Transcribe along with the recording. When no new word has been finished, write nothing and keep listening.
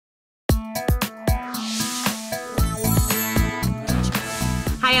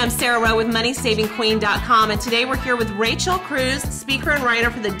Hi, I'm Sarah Rowe with MoneySavingQueen.com, and today we're here with Rachel Cruze, speaker and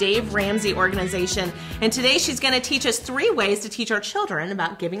writer for the Dave Ramsey Organization. And today she's going to teach us 3 ways to teach our children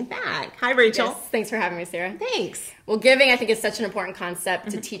about giving back. Hi, Rachel. Yes, thanks for having me, Sarah. Thanks. Well, giving, I think, is such an important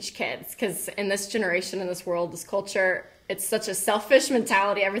concept to teach kids, because in this generation, in this world, this culture, it's such a selfish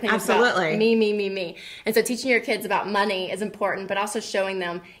mentality. Everything is about me, me, me, me. And so teaching your kids about money is important, but also showing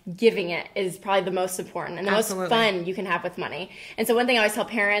them giving it is probably the most important and the most fun you can have with money. And so one thing I always tell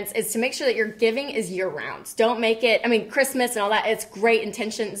parents is to make sure that your giving is year-round. Don't make it, I mean, Christmas and all that, it's great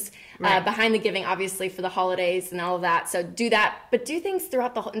intentions behind the giving, obviously, for the holidays and all of that. So do that, but do things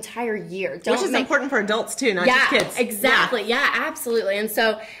throughout the whole entire year. Which is important for adults, too, not just kids. Exactly. Yeah, absolutely. And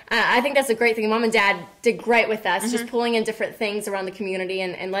so I think that's a great thing. Mom and Dad did great with us, just pulling in different things around the community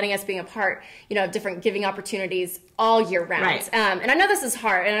and letting us being a part, you know, of different giving opportunities all year round. And I know this is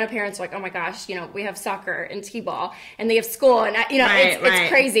hard, and I know parents are like, oh my gosh, you know, we have soccer and t-ball and they have school, and you know, it's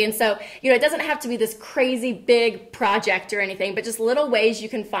crazy. And so, you know, it doesn't have to be this crazy big project or anything, but just little ways you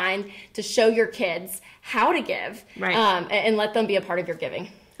can find to show your kids how to give, and let them be a part of your giving.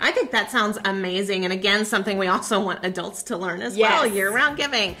 I think that sounds amazing. And again, something we also want adults to learn as well, year-round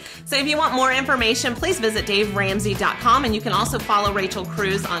giving. So if you want more information, please visit DaveRamsey.com, and you can also follow Rachel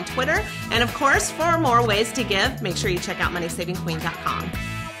Cruze on Twitter. And of course, for more ways to give, make sure you check out MoneySavingQueen.com.